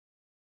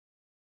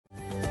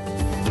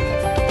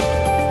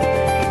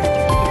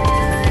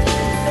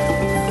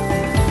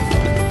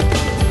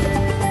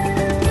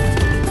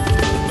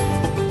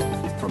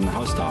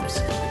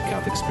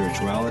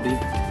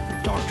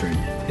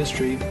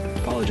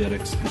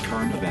apologetics, and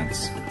current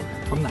events.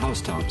 From the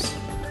Housetops,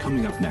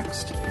 coming up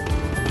next.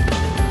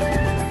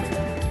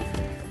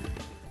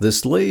 The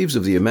Slaves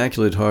of the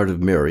Immaculate Heart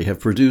of Mary have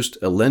produced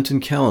a Lenten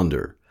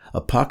calendar,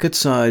 a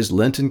pocket-sized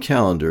Lenten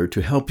calendar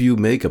to help you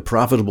make a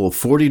profitable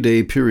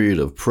 40-day period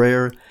of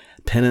prayer,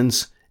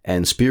 penance,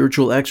 and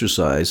spiritual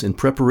exercise in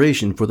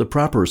preparation for the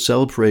proper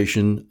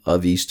celebration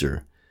of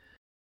Easter.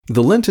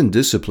 The Lenten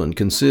discipline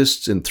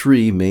consists in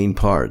three main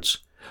parts: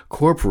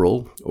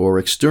 corporal or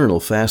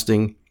external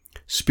fasting,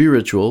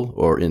 spiritual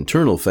or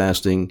internal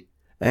fasting,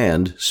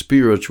 and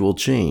spiritual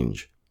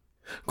change.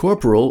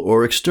 Corporal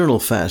or external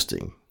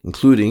fasting,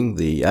 including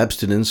the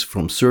abstinence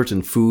from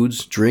certain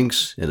foods,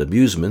 drinks, and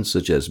amusements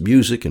such as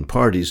music and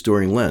parties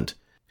during Lent.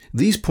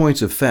 These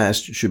points of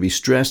fast should be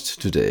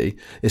stressed today,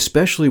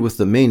 especially with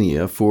the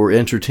mania for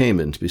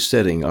entertainment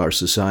besetting our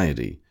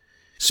society.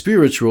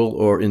 Spiritual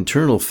or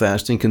internal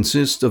fasting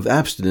consists of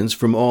abstinence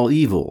from all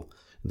evil,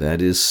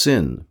 that is,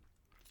 sin.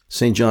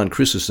 St. John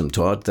Chrysostom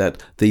taught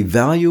that the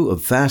value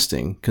of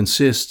fasting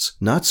consists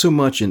not so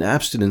much in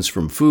abstinence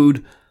from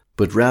food,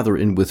 but rather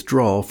in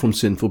withdrawal from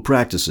sinful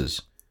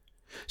practices.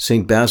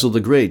 St. Basil the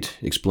Great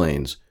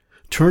explains,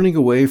 turning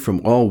away from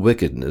all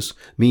wickedness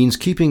means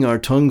keeping our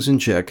tongues in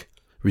check,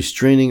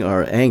 restraining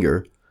our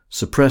anger,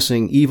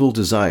 suppressing evil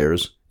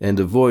desires, and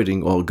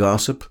avoiding all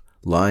gossip,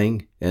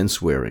 lying, and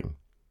swearing.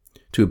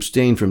 To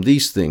abstain from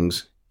these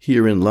things,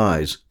 herein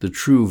lies the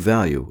true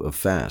value of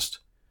fast.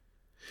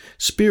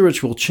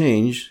 Spiritual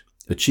change,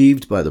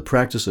 achieved by the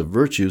practice of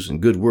virtues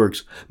and good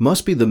works,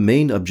 must be the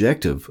main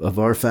objective of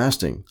our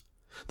fasting.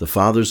 The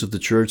Fathers of the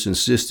Church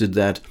insisted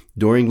that,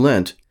 during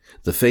Lent,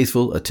 the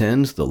faithful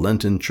attend the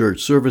Lenten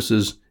church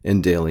services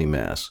and daily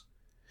Mass.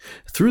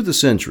 Through the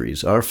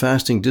centuries, our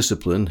fasting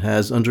discipline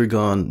has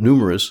undergone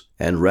numerous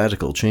and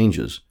radical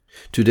changes.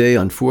 Today,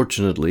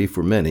 unfortunately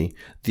for many,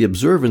 the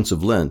observance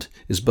of Lent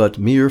is but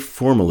mere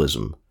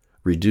formalism,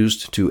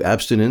 reduced to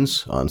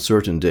abstinence on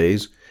certain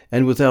days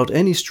and without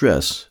any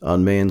stress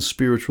on man's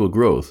spiritual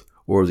growth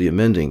or the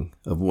amending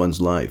of one's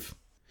life.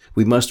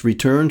 We must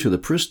return to the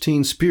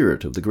pristine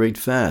spirit of the great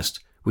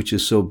fast, which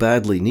is so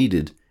badly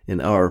needed in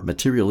our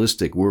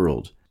materialistic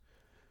world.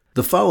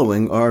 The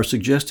following are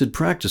suggested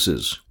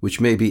practices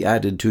which may be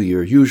added to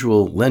your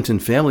usual Lenten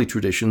family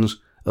traditions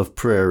of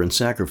prayer and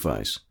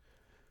sacrifice.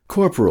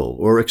 Corporal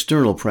or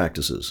external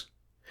practices.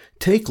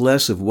 Take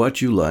less of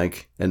what you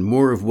like and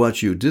more of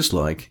what you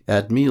dislike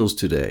at meals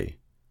today.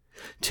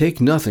 Take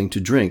nothing to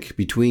drink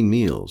between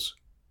meals.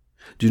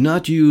 Do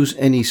not use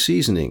any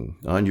seasoning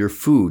on your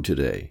food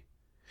today.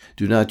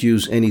 Do not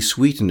use any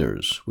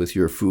sweeteners with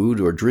your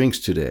food or drinks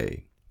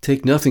today.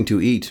 Take nothing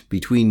to eat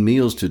between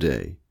meals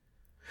today.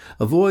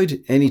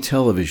 Avoid any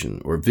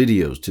television or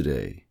videos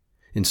today.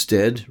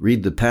 Instead,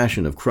 read the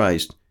Passion of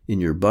Christ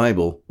in your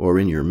Bible or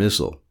in your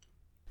Missal.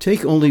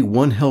 Take only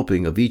one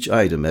helping of each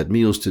item at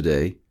meals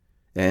today,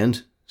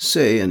 and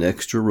say an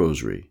extra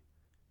rosary.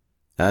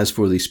 As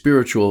for the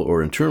spiritual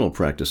or internal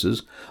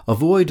practices,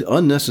 avoid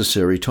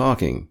unnecessary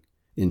talking.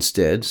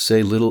 Instead,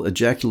 say little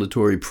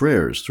ejaculatory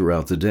prayers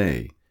throughout the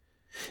day.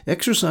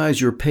 Exercise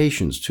your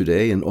patience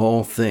today in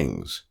all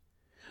things.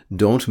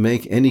 Don't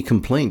make any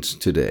complaints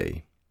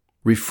today.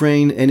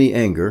 Refrain any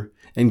anger,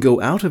 and go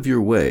out of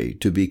your way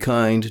to be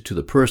kind to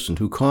the person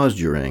who caused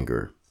your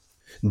anger.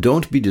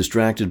 Don't be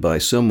distracted by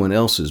someone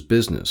else's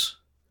business.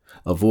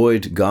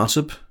 Avoid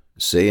gossip.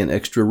 Say an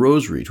extra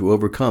rosary to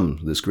overcome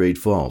this great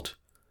fault.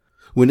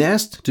 When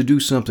asked to do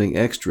something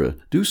extra,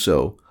 do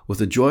so with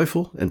a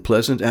joyful and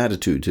pleasant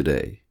attitude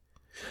today.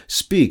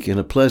 Speak in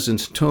a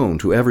pleasant tone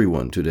to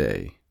everyone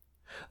today.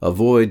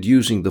 Avoid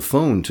using the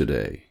phone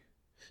today.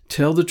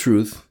 Tell the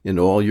truth in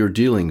all your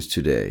dealings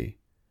today.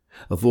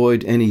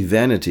 Avoid any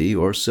vanity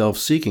or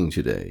self-seeking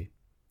today.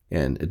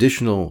 And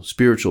additional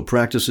spiritual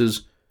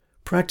practices,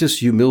 practice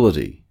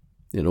humility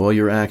in all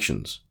your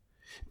actions.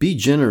 Be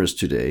generous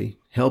today.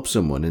 Help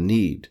someone in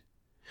need.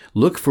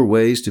 Look for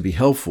ways to be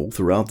helpful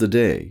throughout the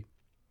day.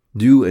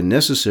 Do a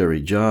necessary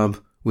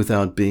job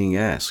without being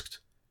asked.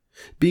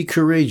 Be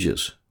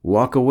courageous.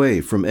 Walk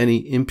away from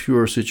any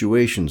impure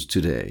situations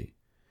today.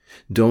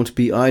 Don't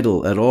be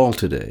idle at all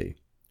today.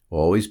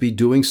 Always be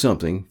doing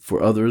something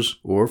for others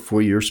or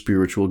for your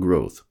spiritual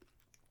growth.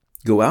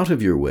 Go out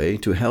of your way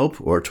to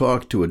help or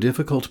talk to a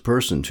difficult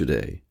person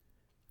today.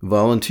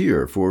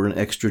 Volunteer for an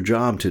extra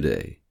job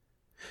today.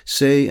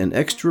 Say an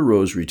extra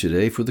rosary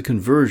today for the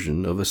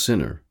conversion of a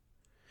sinner.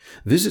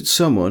 Visit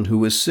someone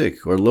who is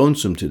sick or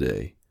lonesome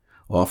today.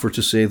 Offer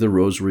to say the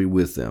rosary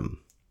with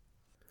them.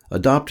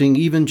 Adopting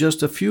even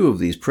just a few of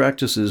these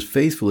practices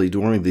faithfully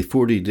during the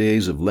 40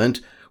 days of Lent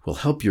will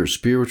help your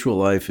spiritual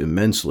life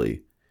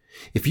immensely.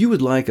 If you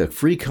would like a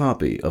free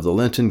copy of the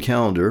Lenten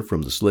calendar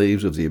from the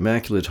Slaves of the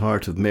Immaculate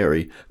Heart of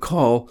Mary,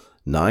 call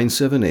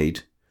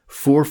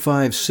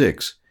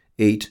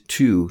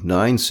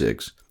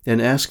 978-456-8296 and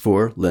ask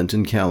for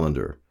Lenten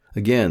calendar.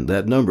 Again,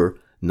 that number,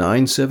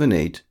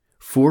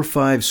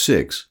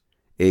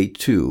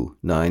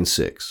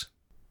 978-456-8296.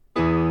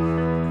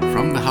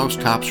 From the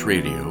Housetops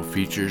Radio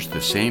features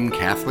the same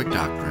Catholic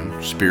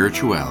doctrine,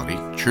 spirituality,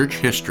 church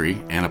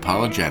history, and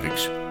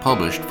apologetics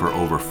published for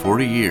over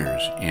 40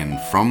 years in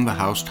From the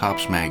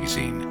Housetops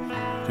magazine.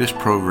 This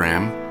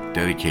program,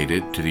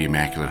 dedicated to the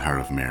Immaculate Heart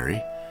of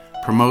Mary,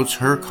 promotes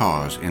her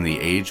cause in the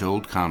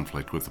age-old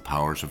conflict with the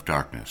powers of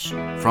darkness.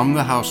 From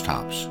the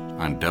Housetops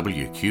on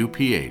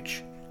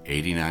WQPH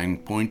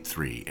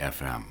 89.3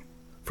 FM.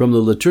 From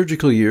the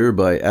Liturgical Year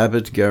by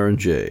Abbot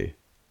Garanger.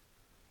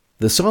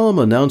 The solemn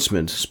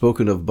announcement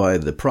spoken of by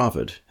the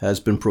prophet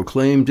has been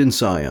proclaimed in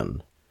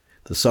Sion.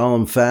 The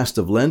solemn fast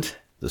of Lent,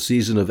 the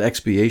season of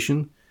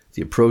expiation,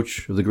 the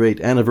approach of the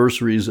great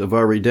anniversaries of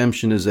our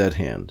redemption is at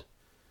hand.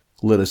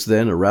 Let us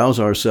then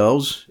arouse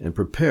ourselves and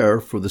prepare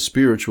for the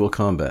spiritual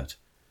combat.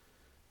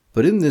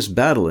 But in this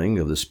battling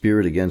of the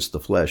spirit against the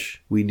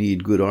flesh, we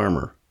need good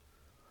armor.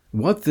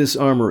 What this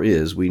armor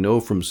is, we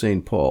know from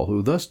St. Paul,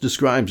 who thus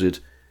describes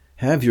it: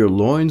 "Have your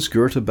loins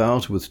girt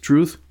about with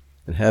truth,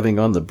 and having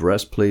on the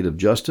breastplate of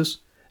justice,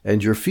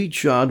 and your feet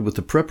shod with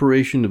the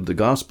preparation of the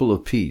gospel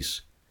of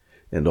peace,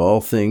 and all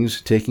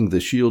things taking the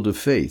shield of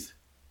faith.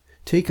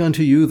 Take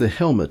unto you the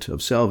helmet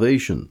of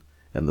salvation,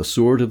 and the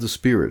sword of the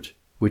Spirit,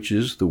 which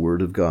is the word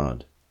of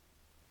God."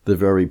 The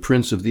very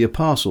Prince of the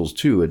Apostles,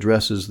 too,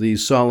 addresses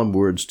these solemn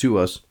words to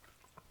us: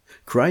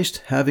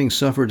 "Christ having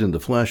suffered in the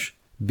flesh,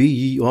 be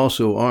ye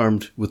also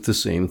armed with the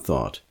same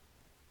thought."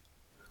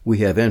 We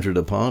have entered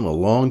upon a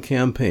long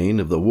campaign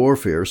of the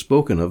warfare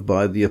spoken of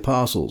by the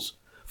Apostles,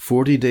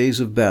 40 days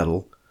of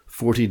battle,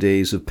 40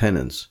 days of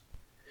penance.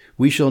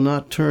 We shall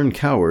not turn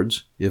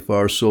cowards if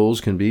our souls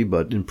can be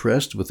but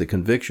impressed with the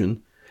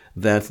conviction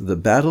that the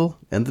battle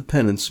and the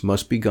penance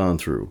must be gone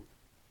through.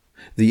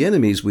 The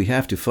enemies we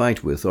have to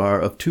fight with are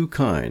of two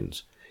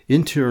kinds,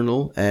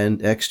 internal and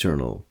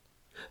external.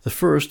 The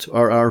first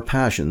are our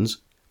passions,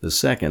 the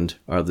second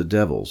are the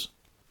devils.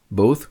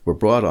 Both were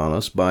brought on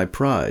us by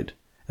pride,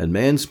 and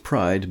man's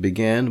pride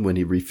began when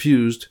he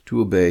refused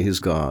to obey his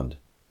God.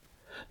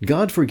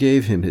 God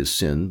forgave him his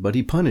sin, but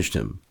he punished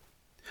him.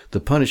 The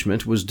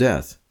punishment was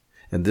death,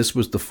 and this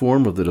was the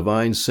form of the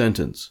divine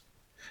sentence: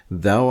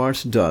 "Thou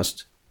art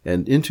dust,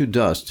 and into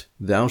dust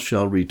thou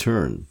shalt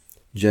return."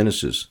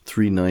 Genesis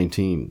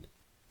 3:19.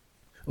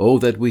 Oh,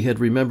 that we had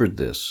remembered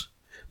this!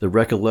 The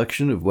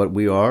recollection of what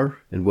we are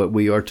and what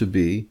we are to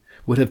be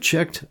would have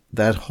checked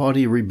that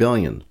haughty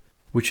rebellion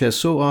which has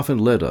so often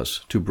led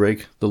us to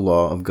break the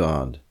law of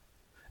God.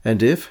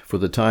 And if, for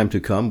the time to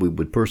come, we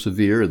would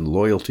persevere in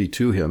loyalty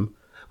to him,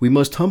 we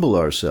must humble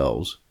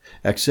ourselves,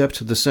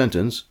 accept the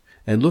sentence,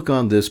 and look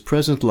on this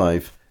present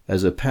life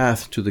as a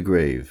path to the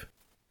grave.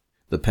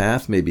 The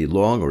path may be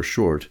long or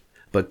short,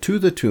 but to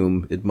the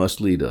tomb it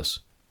must lead us.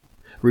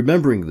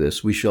 Remembering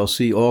this, we shall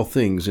see all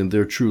things in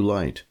their true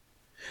light.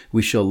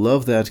 We shall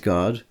love that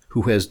God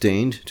who has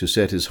deigned to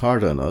set his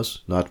heart on us,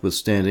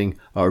 notwithstanding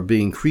our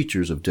being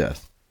creatures of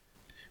death.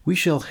 We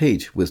shall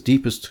hate with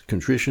deepest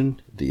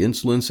contrition the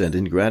insolence and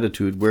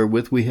ingratitude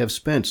wherewith we have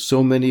spent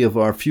so many of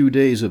our few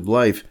days of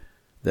life,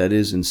 that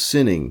is, in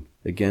sinning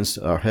against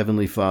our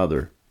Heavenly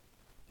Father.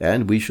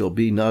 And we shall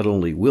be not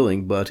only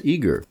willing, but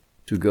eager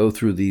to go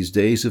through these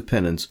days of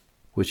penance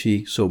which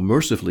he so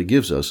mercifully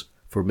gives us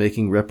for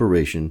making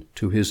reparation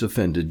to his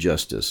offended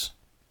justice.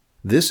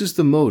 This is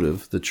the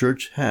motive the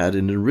Church had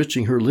in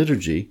enriching her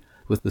liturgy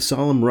with the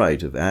solemn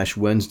rite of Ash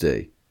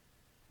Wednesday.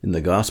 In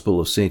the Gospel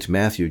of St.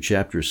 Matthew,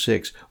 chapter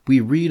 6, we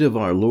read of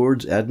our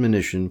Lord's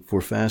admonition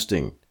for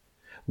fasting.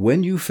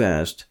 "When you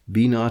fast,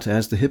 be not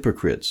as the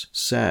hypocrites,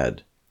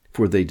 sad,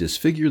 for they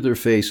disfigure their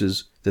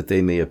faces, that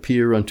they may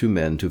appear unto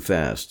men to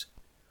fast.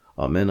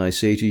 Amen, I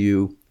say to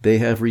you, they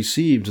have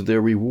received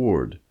their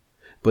reward.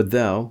 But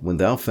thou, when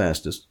thou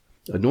fastest,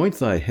 anoint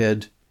thy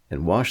head,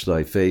 and wash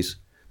thy face,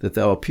 that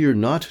thou appear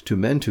not to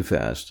men to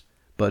fast,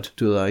 but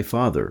to thy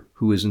Father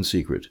who is in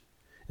secret.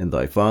 And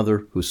thy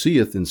Father who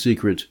seeth in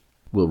secret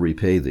will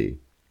repay thee."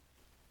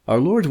 Our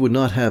Lord would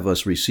not have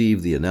us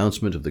receive the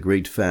announcement of the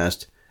great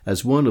fast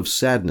as one of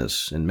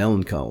sadness and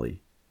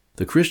melancholy.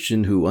 The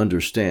Christian who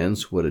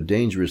understands what a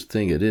dangerous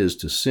thing it is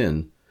to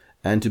sin,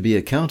 and to be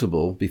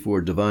accountable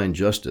before divine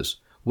justice,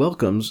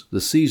 welcomes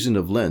the season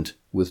of Lent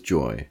with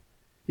joy.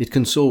 It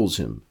consoles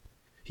him.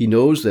 He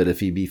knows that if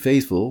he be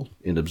faithful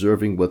in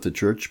observing what the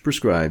Church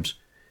prescribes,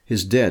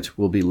 his debt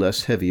will be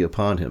less heavy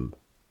upon him.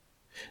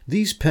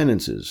 These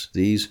penances,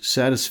 these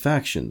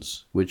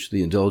satisfactions, which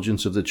the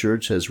indulgence of the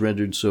Church has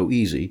rendered so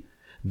easy,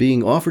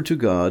 being offered to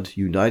God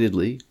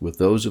unitedly with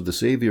those of the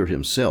Savior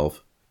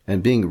himself,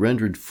 and being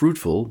rendered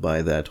fruitful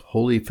by that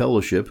holy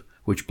fellowship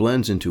which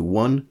blends into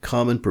one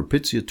common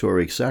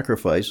propitiatory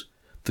sacrifice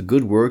the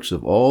good works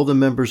of all the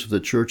members of the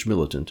Church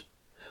militant,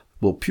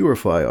 will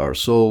purify our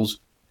souls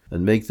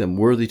and make them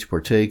worthy to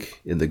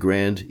partake in the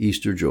grand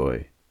Easter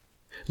joy.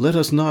 Let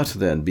us not,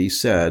 then, be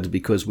sad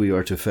because we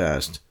are to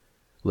fast.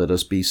 Let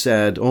us be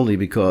sad only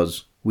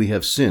because we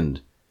have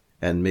sinned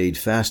and made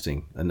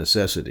fasting a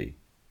necessity.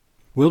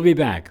 We'll be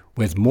back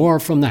with more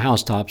from the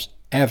Housetops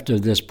after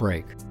this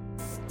break.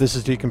 This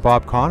is Deacon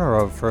Bob Connor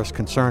of First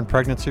Concern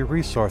Pregnancy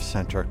Resource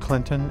Center,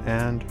 Clinton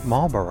and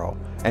Marlboro,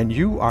 and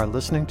you are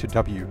listening to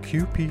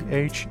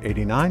WQPH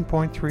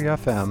 89.3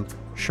 FM,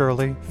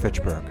 Shirley,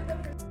 Fitchburg.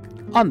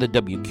 On the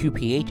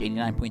WQPH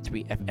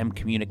 89.3 FM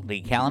community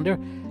calendar,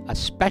 a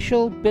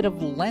special bit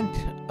of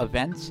Lent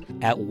events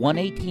at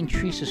 118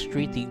 Teresa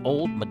Street, the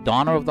old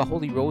Madonna of the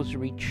Holy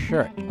Rosary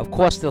Church. Of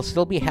course, they'll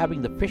still be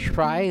having the fish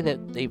fry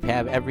that they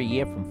have every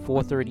year from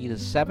 4:30 to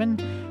 7,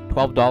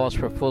 $12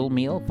 for a full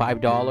meal,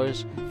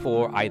 $5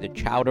 for either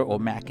chowder or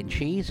mac and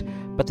cheese.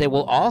 But there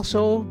will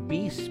also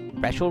be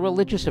special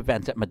religious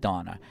events at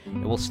Madonna.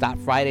 It will start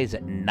Fridays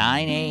at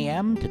 9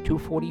 a.m. to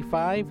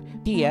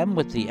 2:45 p.m.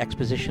 with the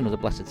exposition of the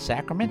Blessed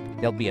Sacrament.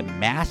 There'll be a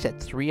Mass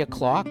at 3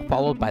 o'clock,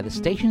 followed by the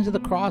Stations of the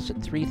Cross at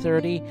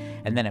 3:30,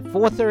 and then at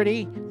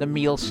 4:30, the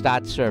meals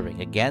start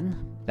serving.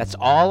 Again, that's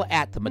all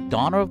at the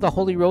Madonna of the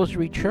Holy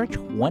Rosary Church,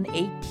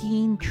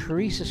 118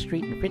 Teresa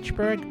Street in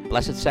Fitchburg.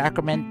 Blessed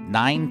Sacrament,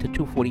 9 to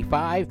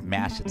 2:45,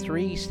 Mass at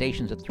 3,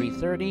 Stations at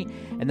 3:30,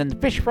 and then the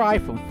fish fry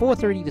from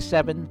 4:30 to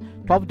 7,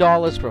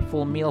 $12 for a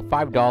full meal,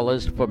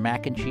 $5 for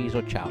mac and cheese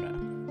or chowder.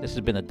 This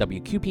has been a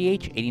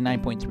WQPH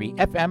 89.3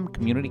 FM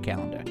Community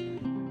Calendar.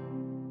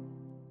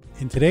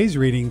 In today's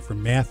reading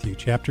from Matthew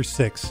chapter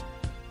 6,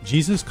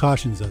 Jesus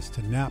cautions us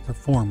to not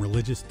perform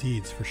religious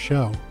deeds for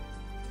show.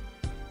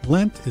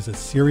 Lent is a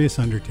serious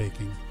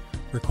undertaking,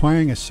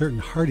 requiring a certain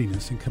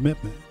hardiness and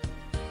commitment.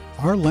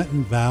 Our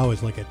Lenten vow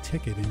is like a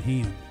ticket in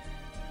hand.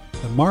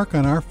 The mark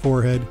on our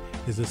forehead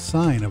is a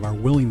sign of our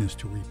willingness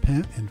to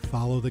repent and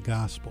follow the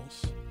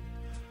Gospels.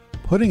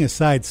 Putting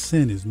aside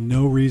sin is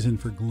no reason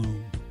for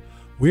gloom.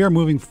 We are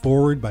moving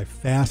forward by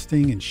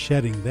fasting and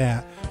shedding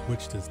that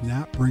which does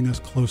not bring us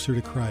closer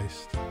to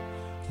Christ.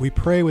 We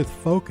pray with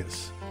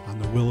focus on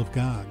the will of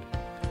God.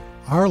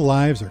 Our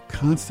lives are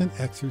constant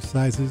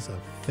exercises of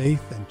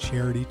faith and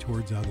charity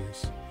towards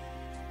others.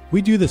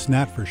 We do this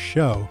not for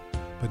show,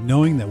 but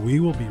knowing that we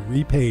will be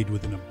repaid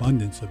with an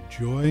abundance of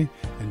joy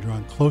and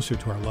drawn closer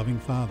to our loving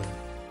Father.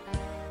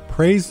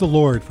 Praise the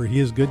Lord, for He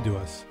is good to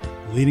us,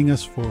 leading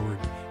us forward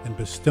and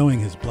bestowing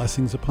His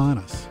blessings upon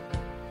us.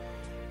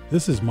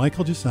 This is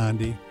Michael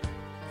Gisandi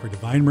for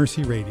Divine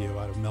Mercy Radio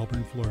out of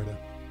Melbourne, Florida.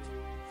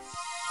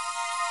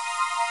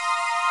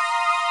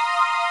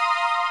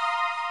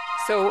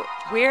 So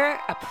we're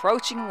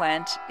approaching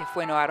Lent, if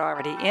we're not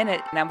already in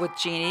it. And I'm with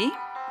Jeannie.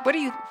 What are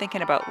you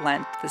thinking about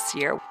Lent this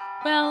year?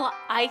 Well,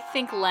 I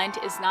think Lent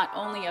is not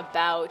only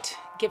about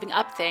giving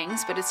up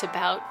things, but it's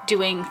about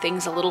doing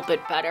things a little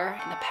bit better.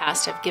 In the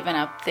past, I've given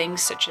up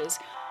things such as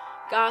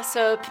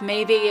gossip.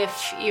 Maybe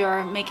if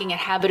you're making a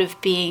habit of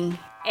being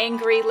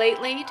angry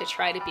lately, to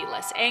try to be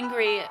less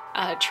angry,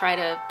 try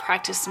to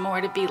practice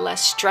more to be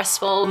less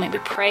stressful, maybe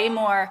pray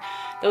more.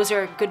 Those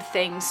are good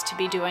things to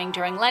be doing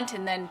during Lent,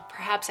 and then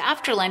perhaps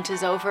after Lent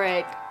is over,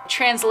 it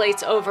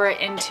translates over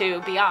into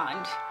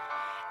beyond.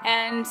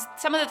 And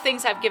some of the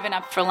things I've given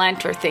up for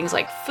Lent are things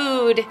like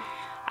food.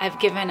 I've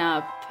given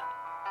up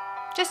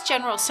just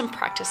some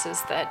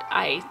practices that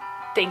I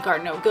think are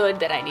no good,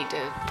 that I need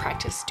to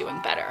practice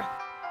doing better.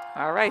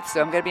 All right,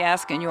 so I'm going to be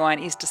asking you on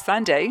Easter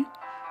Sunday,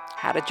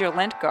 how did your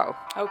Lent go?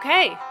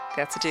 Okay.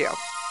 That's a deal.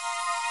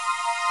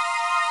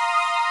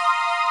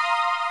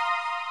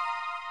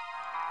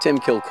 Tim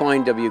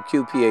Kilcoyne,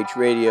 WQPH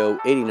Radio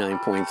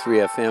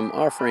 89.3 FM,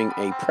 offering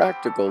a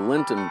practical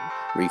Lenten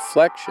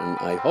reflection,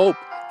 I hope.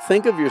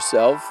 Think of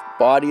yourself,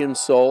 body and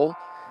soul.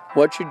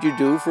 What should you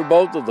do for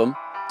both of them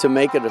to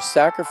make it a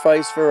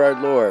sacrifice for our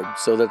Lord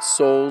so that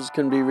souls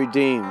can be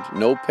redeemed?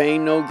 No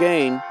pain, no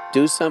gain.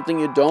 Do something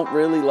you don't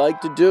really like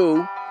to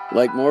do,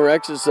 like more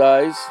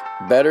exercise,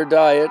 better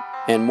diet,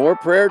 and more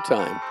prayer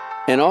time.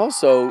 And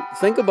also,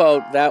 think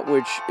about that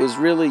which is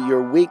really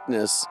your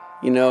weakness.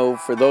 You know,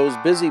 for those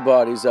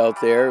busybodies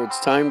out there, it's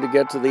time to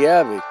get to the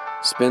Abbey.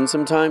 Spend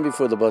some time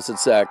before the Blessed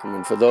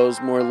Sacrament. For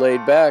those more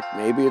laid back,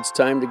 maybe it's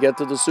time to get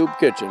to the soup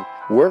kitchen.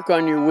 Work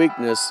on your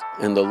weakness,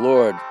 and the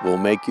Lord will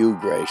make you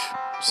great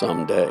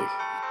someday.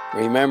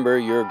 Remember,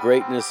 your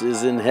greatness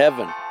is in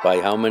heaven by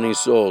how many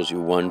souls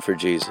you won for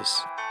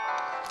Jesus.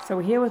 So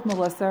we're here with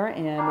Melissa,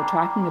 and we're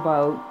talking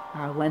about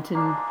our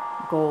Lenten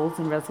goals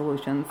and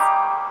resolutions.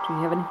 Do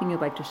you have anything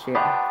you'd like to share?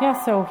 Yeah,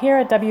 so here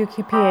at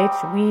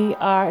WQPH, we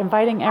are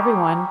inviting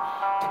everyone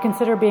to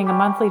consider being a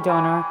monthly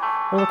donor.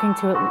 We're looking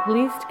to at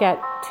least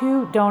get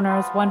 2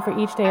 donors, one for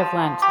each day of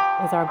Lent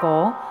is our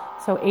goal.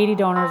 So 80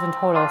 donors in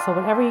total. So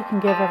whatever you can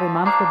give every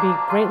month would be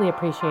greatly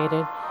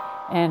appreciated.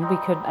 And we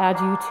could add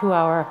you to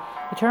our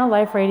Eternal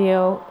Life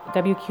Radio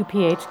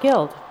WQPH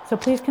Guild. So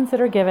please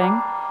consider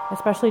giving,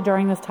 especially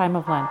during this time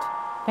of Lent.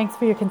 Thanks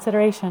for your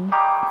consideration.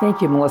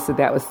 Thank you, Melissa.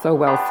 That was so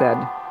well said.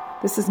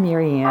 This is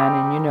Mary Ann,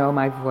 and you know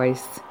my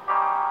voice.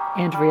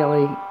 And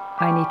really,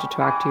 I need to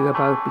talk to you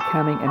about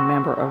becoming a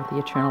member of the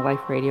Eternal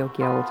Life Radio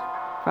Guild.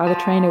 Father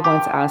Trainer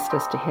once asked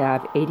us to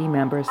have 80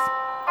 members.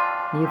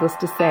 Needless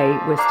to say,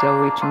 we're still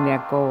reaching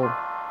that goal.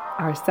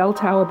 Our cell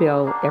tower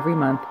bill every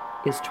month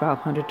is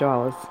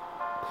 $1,200.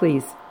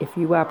 Please, if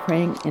you are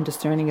praying and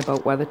discerning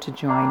about whether to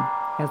join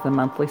as a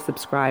monthly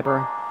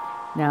subscriber,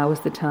 now is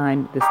the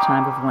time, this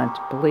time of Lent.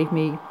 Believe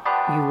me,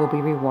 you will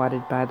be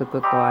rewarded by the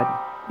good Lord.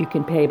 You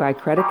can pay by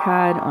credit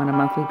card on a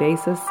monthly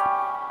basis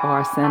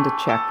or send a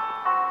check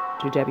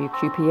to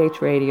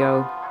WQPH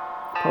Radio,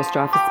 Post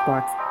Office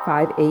Box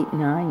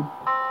 589,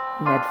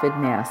 Medford,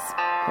 Mass.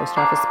 Post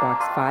Office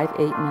Box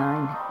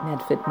 589,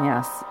 Medford,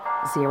 Mass.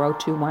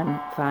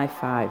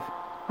 02155.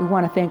 We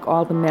want to thank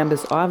all the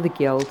members of the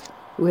Guild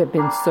who have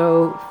been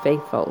so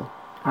faithful.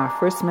 Our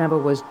first member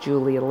was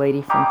Julie, a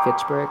lady from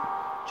Fitchburg.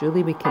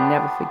 Julie, we can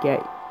never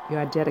forget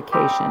your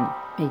dedication.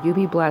 May you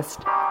be blessed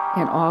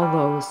and all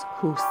those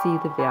who see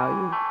the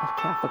value of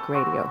Catholic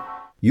radio.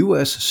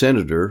 U.S.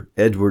 Senator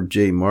Edward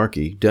J.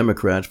 Markey,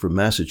 Democrat from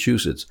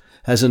Massachusetts,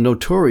 has a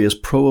notorious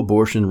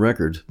pro-abortion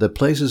record that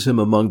places him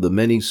among the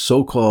many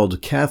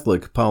so-called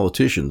Catholic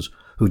politicians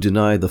who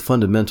deny the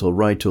fundamental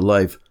right to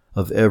life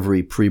of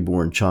every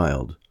preborn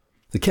child.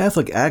 The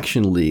Catholic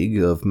Action League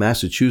of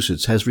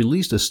Massachusetts has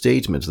released a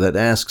statement that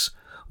asks,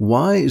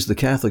 why is the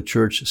Catholic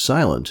Church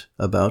silent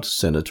about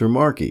Senator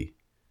Markey?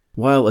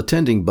 While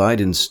attending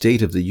Biden's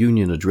State of the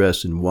Union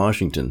address in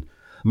Washington,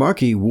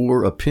 Markey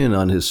wore a pin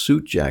on his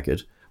suit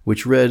jacket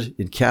which read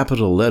in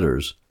capital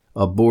letters,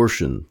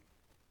 abortion.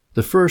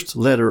 The first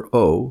letter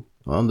O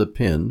on the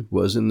pin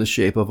was in the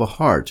shape of a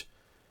heart.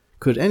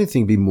 Could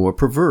anything be more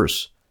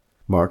perverse?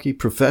 Markey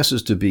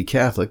professes to be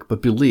Catholic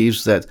but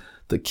believes that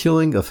the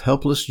killing of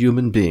helpless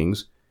human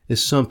beings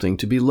is something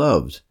to be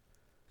loved.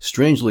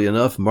 Strangely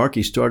enough,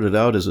 Markey started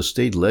out as a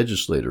state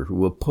legislator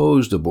who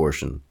opposed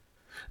abortion.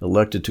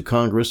 Elected to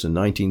Congress in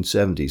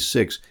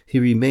 1976, he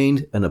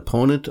remained an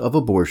opponent of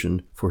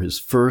abortion for his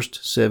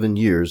first 7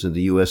 years in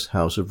the U.S.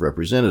 House of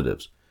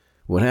Representatives.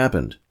 What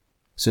happened?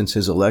 Since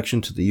his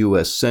election to the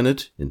U.S.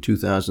 Senate in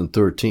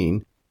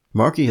 2013,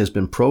 Markey has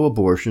been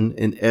pro-abortion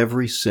in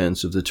every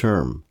sense of the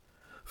term,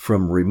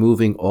 from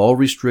removing all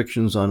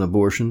restrictions on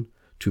abortion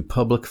to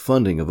public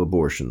funding of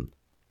abortion.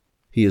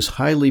 He is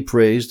highly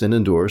praised and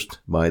endorsed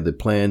by the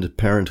Planned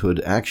Parenthood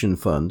Action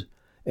Fund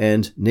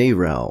and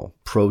NARAL,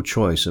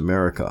 Pro-Choice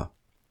America.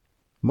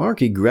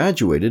 Markey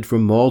graduated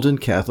from Malden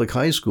Catholic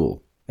High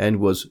School and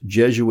was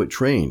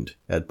Jesuit-trained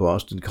at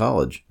Boston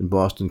College and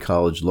Boston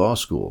College Law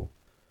School.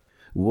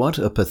 What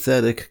a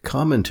pathetic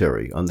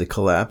commentary on the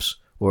collapse,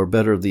 or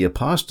better, the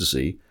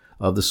apostasy,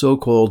 of the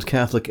so-called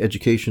Catholic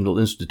educational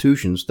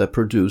institutions that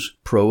produce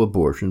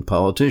pro-abortion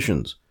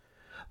politicians.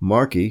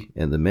 Markey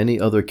and the many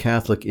other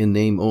Catholic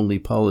in-name-only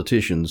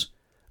politicians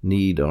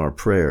need our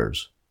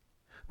prayers.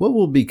 What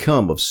will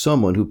become of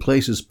someone who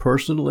places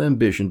personal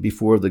ambition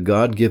before the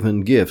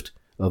God-given gift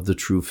of the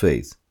true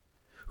faith,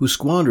 who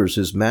squanders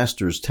his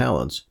master's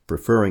talents,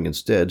 preferring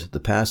instead the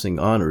passing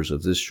honors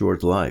of this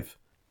short life?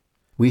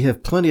 We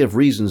have plenty of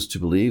reasons to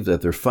believe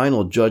that their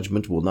final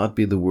judgment will not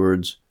be the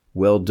words,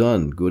 "Well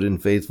done, good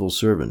and faithful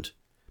servant,"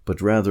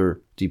 but rather,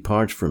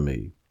 "Depart from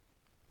me."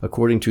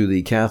 According to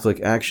the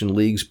Catholic Action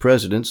League's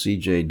president,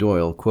 C.J.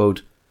 Doyle,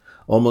 quote,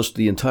 almost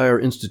the entire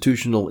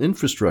institutional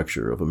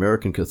infrastructure of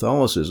American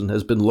Catholicism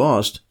has been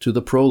lost to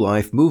the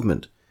pro-life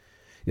movement.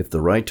 If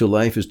the right to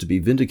life is to be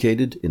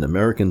vindicated in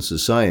American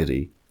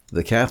society,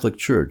 the Catholic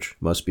Church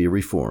must be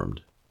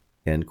reformed.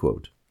 End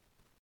quote.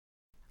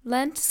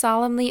 Lent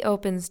solemnly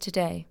opens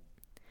today.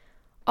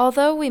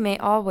 Although we may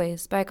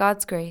always, by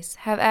God's grace,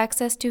 have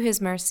access to His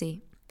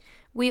mercy,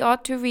 we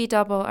ought to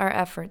redouble our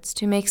efforts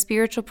to make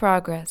spiritual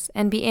progress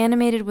and be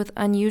animated with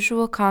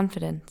unusual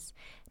confidence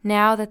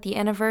now that the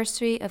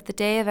anniversary of the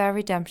day of our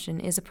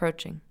redemption is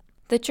approaching.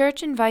 The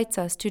Church invites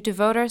us to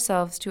devote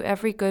ourselves to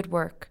every good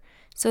work,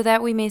 so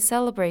that we may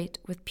celebrate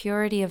with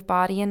purity of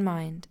body and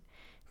mind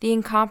the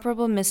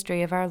incomparable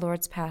mystery of our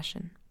Lord's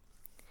Passion.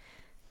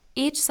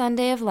 Each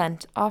Sunday of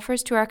Lent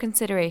offers to our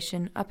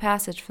consideration a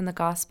passage from the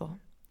Gospel.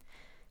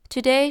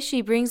 Today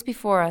she brings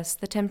before us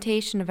the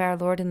temptation of our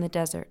Lord in the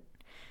desert.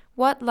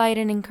 What light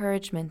and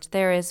encouragement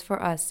there is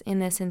for us in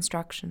this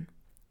instruction.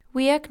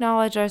 We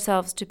acknowledge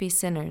ourselves to be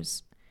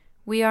sinners.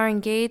 We are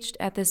engaged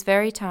at this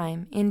very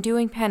time in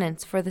doing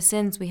penance for the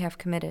sins we have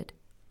committed.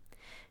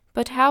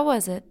 But how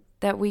was it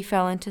that we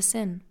fell into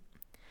sin?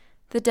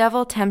 The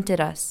devil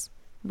tempted us.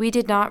 We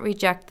did not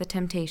reject the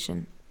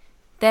temptation.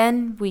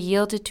 Then we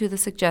yielded to the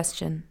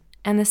suggestion,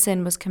 and the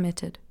sin was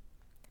committed.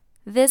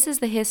 This is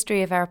the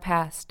history of our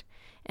past,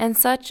 and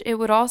such it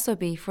would also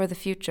be for the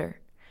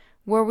future,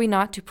 were we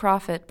not to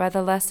profit by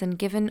the lesson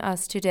given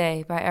us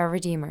today by our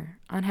Redeemer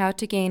on how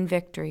to gain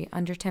victory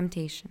under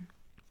temptation.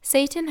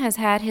 Satan has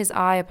had his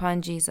eye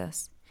upon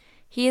Jesus.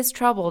 He is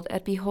troubled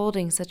at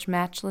beholding such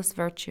matchless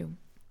virtue.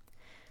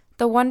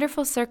 The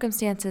wonderful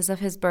circumstances of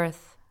his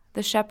birth,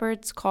 the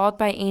shepherds called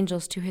by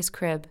angels to his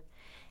crib,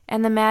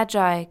 and the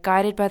Magi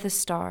guided by the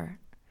star,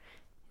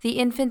 the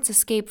infant's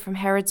escape from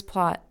Herod's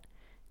plot,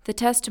 the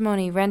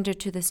testimony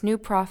rendered to this new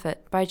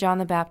prophet by John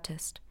the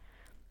Baptist.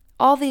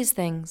 All these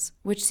things,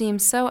 which seem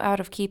so out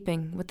of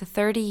keeping with the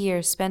 30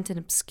 years spent in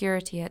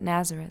obscurity at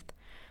Nazareth,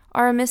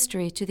 are a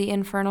mystery to the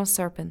infernal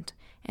serpent,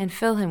 and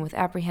fill him with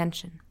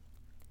apprehension.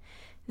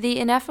 The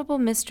ineffable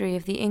mystery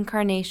of the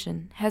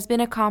Incarnation has been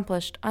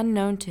accomplished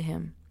unknown to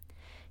him.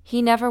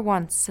 He never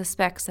once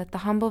suspects that the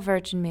humble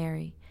Virgin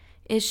Mary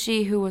is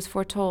she who was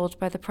foretold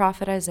by the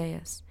prophet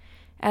Isaiah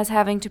as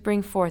having to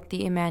bring forth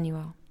the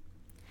Emmanuel.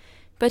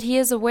 But he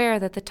is aware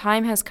that the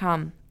time has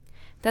come,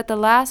 that the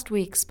last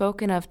week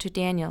spoken of to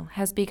Daniel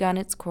has begun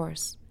its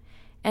course,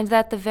 and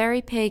that the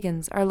very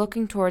pagans are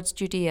looking towards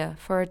Judea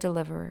for a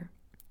deliverer.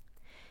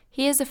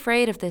 He is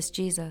afraid of this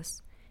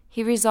Jesus.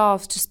 He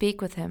resolves to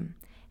speak with him,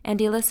 and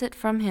elicit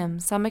from him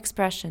some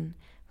expression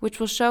which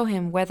will show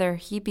him whether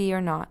he be or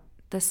not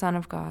the Son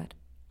of God.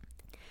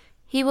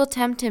 He will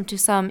tempt him to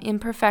some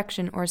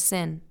imperfection or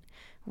sin,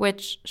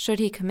 which, should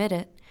he commit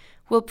it,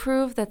 will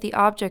prove that the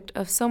object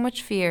of so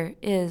much fear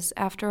is,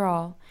 after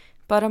all,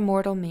 but a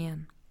mortal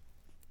man.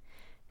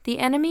 The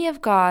enemy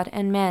of God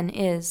and men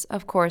is,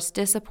 of course,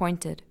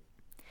 disappointed.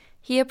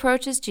 He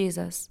approaches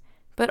Jesus,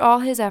 but all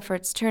his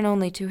efforts turn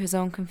only to his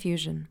own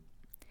confusion.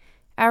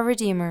 Our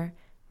Redeemer,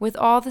 with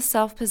all the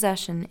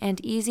self-possession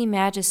and easy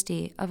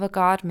majesty of a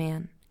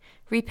God-man,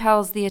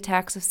 repels the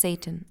attacks of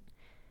Satan,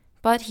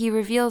 but he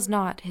reveals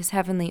not his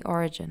heavenly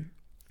origin.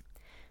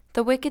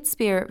 The wicked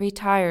spirit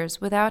retires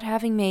without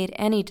having made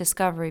any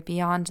discovery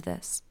beyond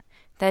this,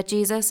 that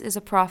Jesus is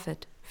a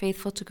prophet,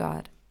 faithful to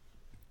God.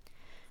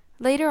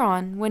 Later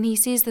on, when he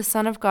sees the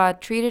Son of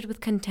God treated with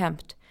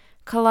contempt,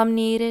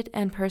 calumniated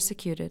and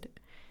persecuted,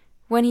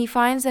 when he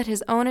finds that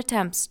his own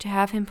attempts to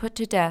have him put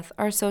to death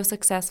are so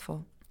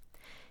successful,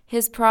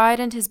 his pride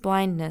and his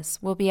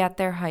blindness will be at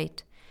their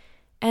height,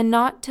 and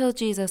not till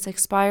Jesus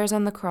expires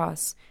on the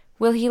cross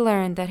will he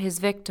learn that his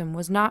victim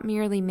was not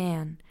merely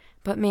man,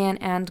 but man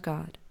and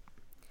God.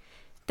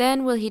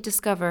 Then will he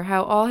discover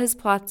how all his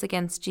plots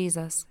against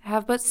Jesus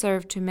have but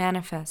served to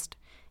manifest,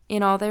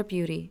 in all their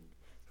beauty,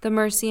 the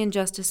mercy and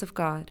justice of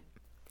God.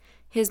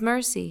 His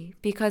mercy,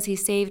 because he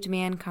saved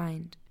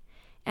mankind,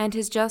 and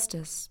his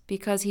justice,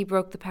 because he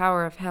broke the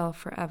power of hell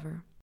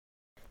forever.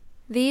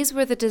 These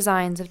were the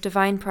designs of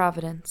divine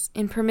providence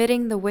in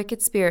permitting the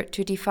wicked spirit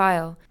to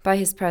defile, by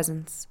his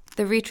presence,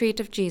 the retreat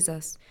of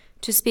Jesus,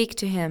 to speak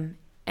to him,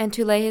 and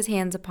to lay his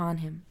hands upon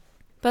him.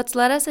 But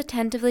let us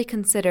attentively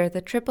consider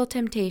the triple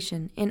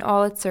temptation in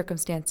all its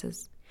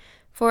circumstances,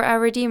 for our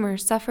Redeemer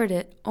suffered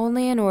it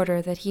only in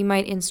order that he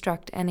might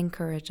instruct and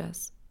encourage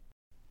us.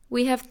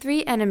 We have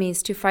 3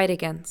 enemies to fight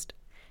against.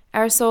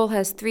 Our soul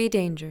has 3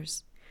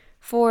 dangers.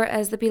 For,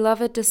 as the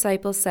beloved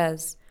disciple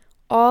says,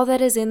 all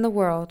that is in the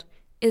world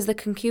is the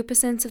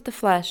concupiscence of the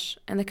flesh,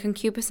 and the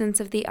concupiscence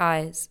of the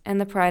eyes,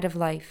 and the pride of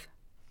life.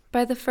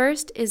 By the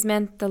first is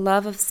meant the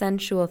love of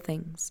sensual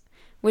things,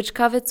 which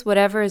covets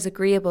whatever is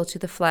agreeable to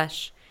the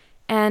flesh,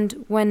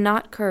 and, when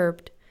not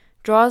curbed,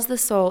 draws the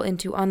soul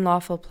into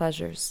unlawful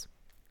pleasures.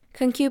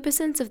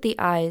 Concupiscence of the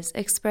eyes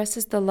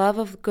expresses the love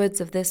of goods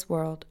of this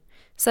world,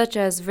 such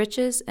as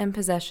riches and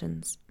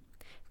possessions.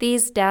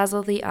 These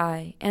dazzle the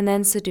eye, and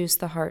then seduce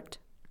the heart.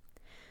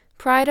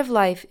 Pride of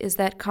life is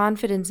that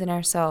confidence in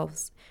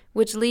ourselves,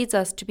 which leads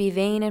us to be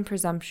vain and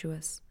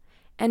presumptuous,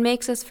 and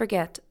makes us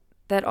forget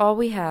that all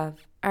we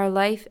have, our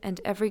life and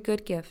every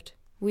good gift,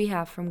 we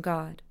have from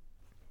God.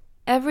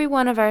 Every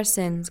one of our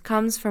sins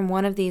comes from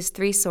one of these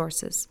 3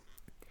 sources.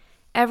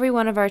 Every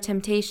one of our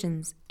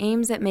temptations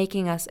aims at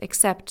making us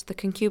accept the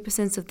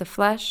concupiscence of the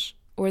flesh,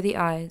 or the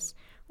eyes,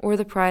 or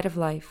the pride of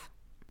life.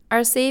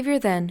 Our Savior,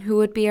 then, who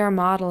would be our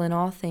model in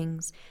all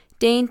things,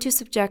 deigned to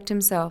subject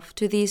himself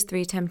to these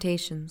 3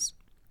 temptations.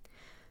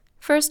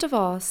 First of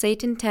all,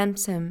 Satan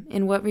tempts him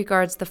in what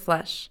regards the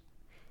flesh.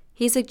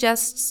 He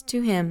suggests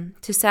to him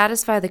to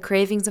satisfy the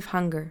cravings of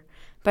hunger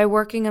by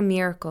working a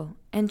miracle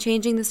and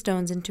changing the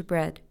stones into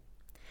bread.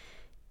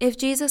 If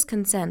Jesus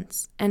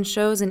consents and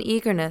shows an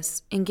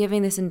eagerness in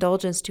giving this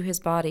indulgence to his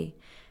body,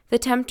 the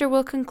tempter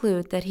will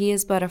conclude that he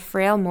is but a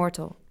frail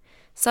mortal,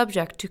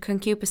 subject to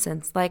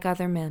concupiscence like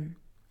other men.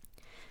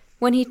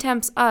 When he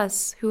tempts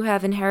us, who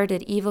have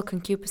inherited evil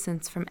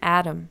concupiscence from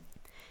Adam,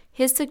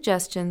 his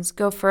suggestions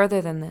go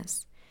further than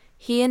this.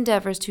 He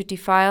endeavors to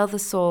defile the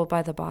soul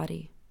by the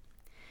body.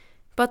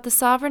 But the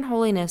sovereign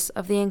holiness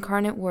of the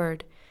incarnate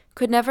Word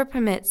could never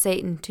permit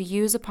Satan to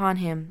use upon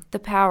him the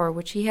power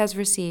which he has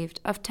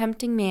received of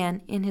tempting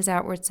man in his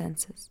outward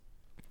senses.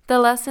 The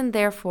lesson,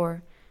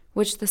 therefore,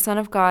 which the Son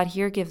of God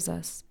here gives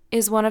us,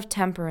 is one of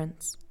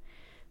temperance.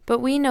 But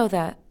we know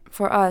that,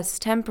 for us,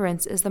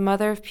 temperance is the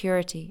mother of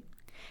purity,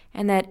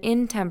 and that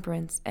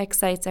intemperance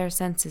excites our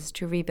senses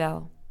to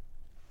rebel.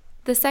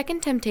 The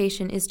second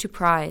temptation is to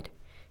pride.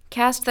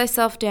 Cast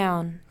thyself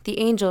down, the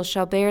angels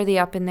shall bear thee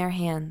up in their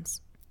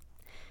hands.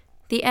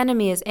 The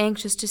enemy is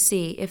anxious to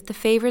see if the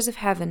favors of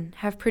heaven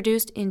have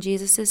produced in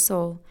Jesus'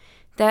 soul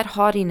that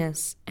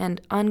haughtiness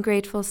and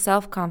ungrateful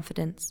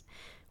self-confidence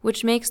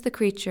which makes the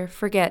creature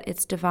forget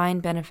its divine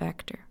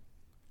benefactor.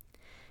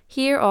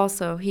 Here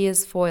also he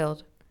is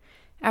foiled.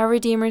 Our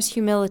Redeemer's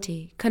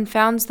humility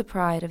confounds the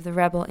pride of the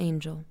rebel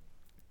angel.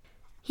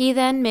 He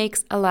then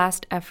makes a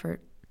last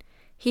effort.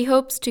 He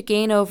hopes to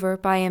gain over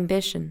by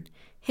ambition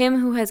him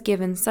who has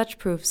given such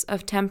proofs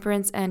of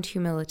temperance and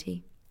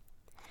humility.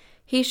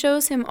 He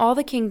shows him all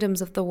the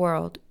kingdoms of the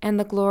world and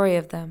the glory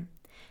of them,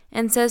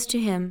 and says to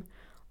him,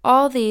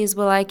 "All these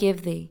will I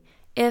give thee,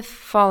 if,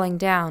 falling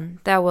down,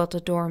 thou wilt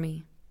adore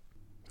me."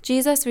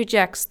 Jesus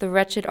rejects the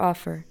wretched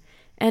offer,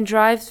 and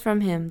drives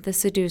from him the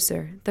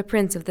seducer, the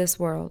prince of this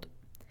world,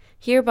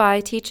 hereby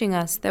teaching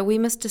us that we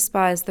must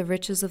despise the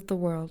riches of the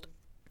world.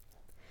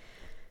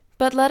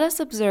 But let us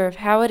observe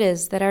how it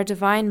is that our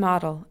divine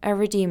model, our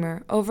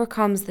Redeemer,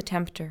 overcomes the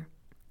tempter.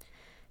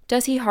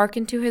 Does he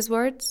hearken to his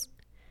words?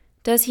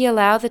 Does he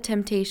allow the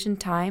temptation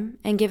time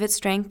and give it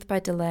strength by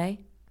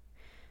delay?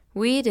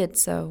 We did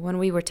so when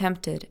we were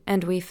tempted,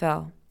 and we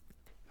fell.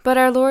 But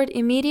our Lord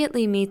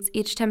immediately meets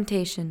each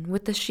temptation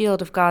with the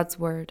shield of God's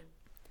word.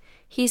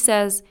 He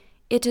says,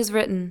 "It is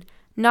written,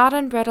 not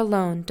on bread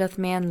alone doth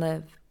man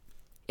live.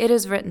 It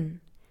is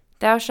written,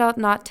 thou shalt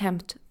not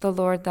tempt the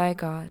Lord thy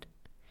God.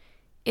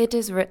 It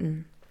is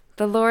written,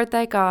 the Lord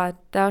thy God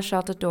thou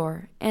shalt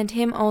adore, and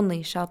him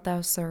only shalt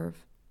thou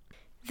serve."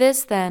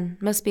 This, then,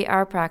 must be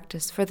our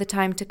practice for the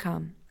time to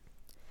come.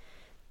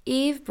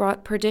 Eve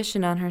brought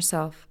perdition on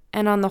herself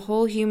and on the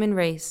whole human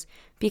race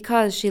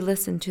because she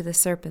listened to the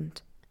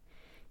serpent.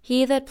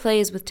 He that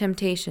plays with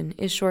temptation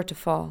is sure to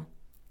fall.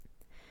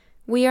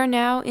 We are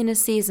now in a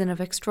season of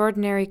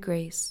extraordinary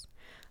grace.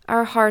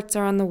 Our hearts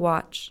are on the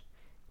watch.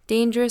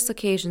 Dangerous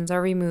occasions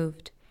are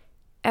removed.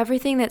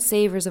 Everything that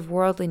savors of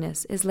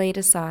worldliness is laid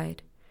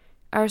aside.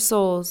 Our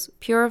souls,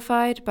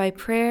 purified by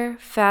prayer,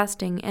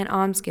 fasting, and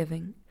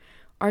almsgiving,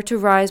 are to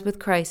rise with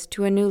Christ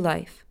to a new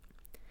life.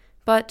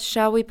 But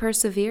shall we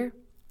persevere?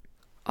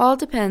 All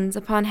depends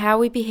upon how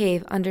we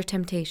behave under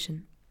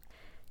temptation.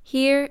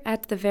 Here,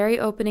 at the very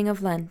opening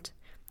of Lent,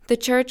 the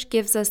Church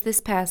gives us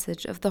this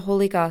passage of the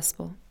Holy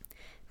Gospel,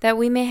 that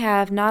we may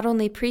have not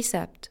only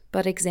precept,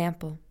 but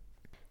example.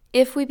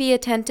 If we be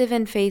attentive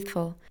and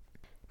faithful,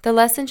 the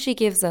lesson she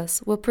gives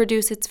us will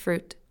produce its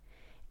fruit,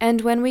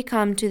 and when we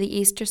come to the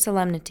Easter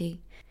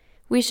solemnity,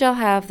 we shall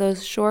have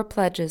those sure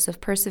pledges of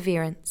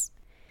perseverance,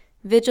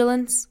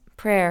 vigilance,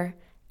 prayer,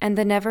 and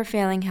the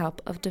never-failing help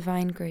of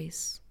divine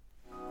grace.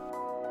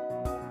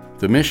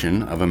 The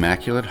mission of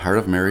Immaculate Heart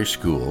of Mary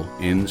School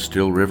in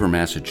Still River,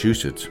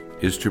 Massachusetts,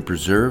 is to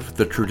preserve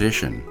the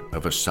tradition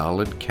of a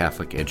solid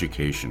Catholic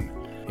education.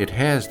 It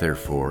has,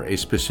 therefore, a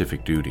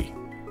specific duty.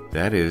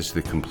 That is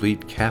the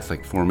complete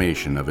Catholic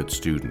formation of its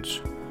students.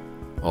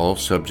 All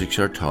subjects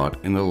are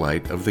taught in the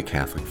light of the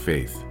Catholic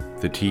faith.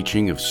 The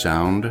teaching of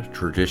sound,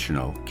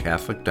 traditional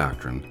Catholic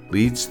doctrine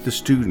leads the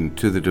student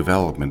to the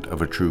development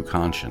of a true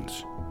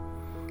conscience.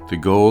 The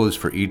goal is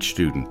for each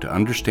student to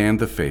understand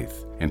the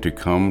faith and to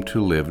come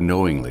to live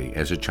knowingly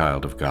as a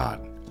child of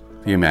God.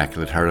 The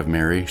Immaculate Heart of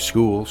Mary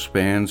School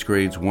spans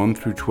grades 1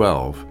 through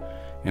 12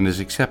 and is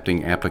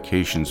accepting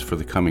applications for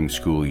the coming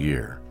school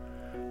year.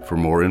 For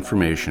more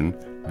information,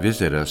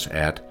 visit us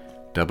at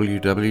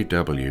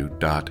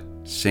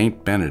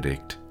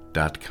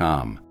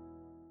www.stbenedict.com.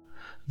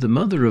 The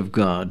Mother of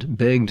God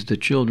begged the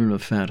children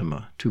of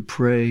Fatima to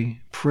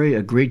pray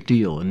a great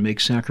deal and make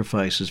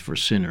sacrifices for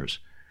sinners,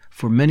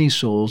 for many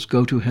souls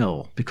go to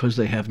hell because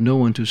they have no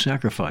one to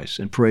sacrifice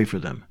and pray for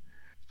them.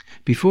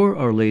 Before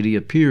Our Lady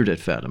appeared at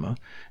Fatima,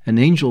 an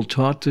angel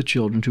taught the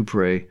children to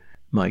pray,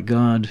 "My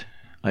God,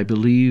 I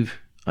believe,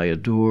 I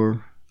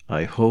adore,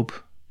 I hope,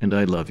 and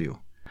I love you.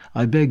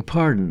 I beg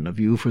pardon of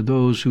you for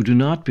those who do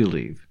not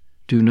believe,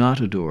 do not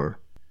adore,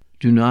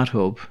 do not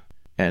hope,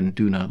 and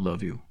do not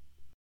love you."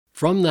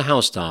 From the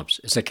Housetops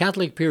is a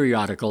Catholic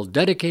periodical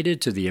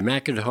dedicated to the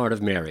Immaculate Heart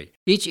of Mary.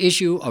 Each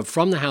issue of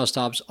From the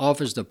Housetops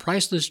offers the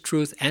priceless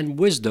truth and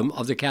wisdom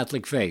of the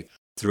Catholic faith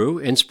through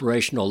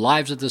inspirational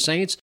lives of the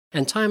saints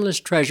and timeless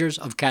treasures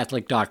of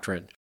Catholic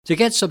doctrine. To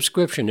get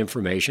subscription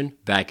information,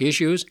 back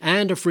issues,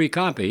 and a free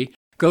copy,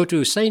 go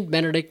to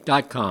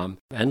stbenedict.com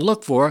and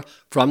look for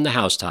From the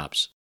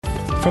Housetops.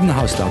 From the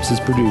Housetops is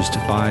produced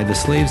by the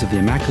Slaves of the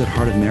Immaculate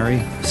Heart of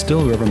Mary,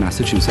 Still River,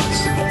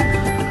 Massachusetts.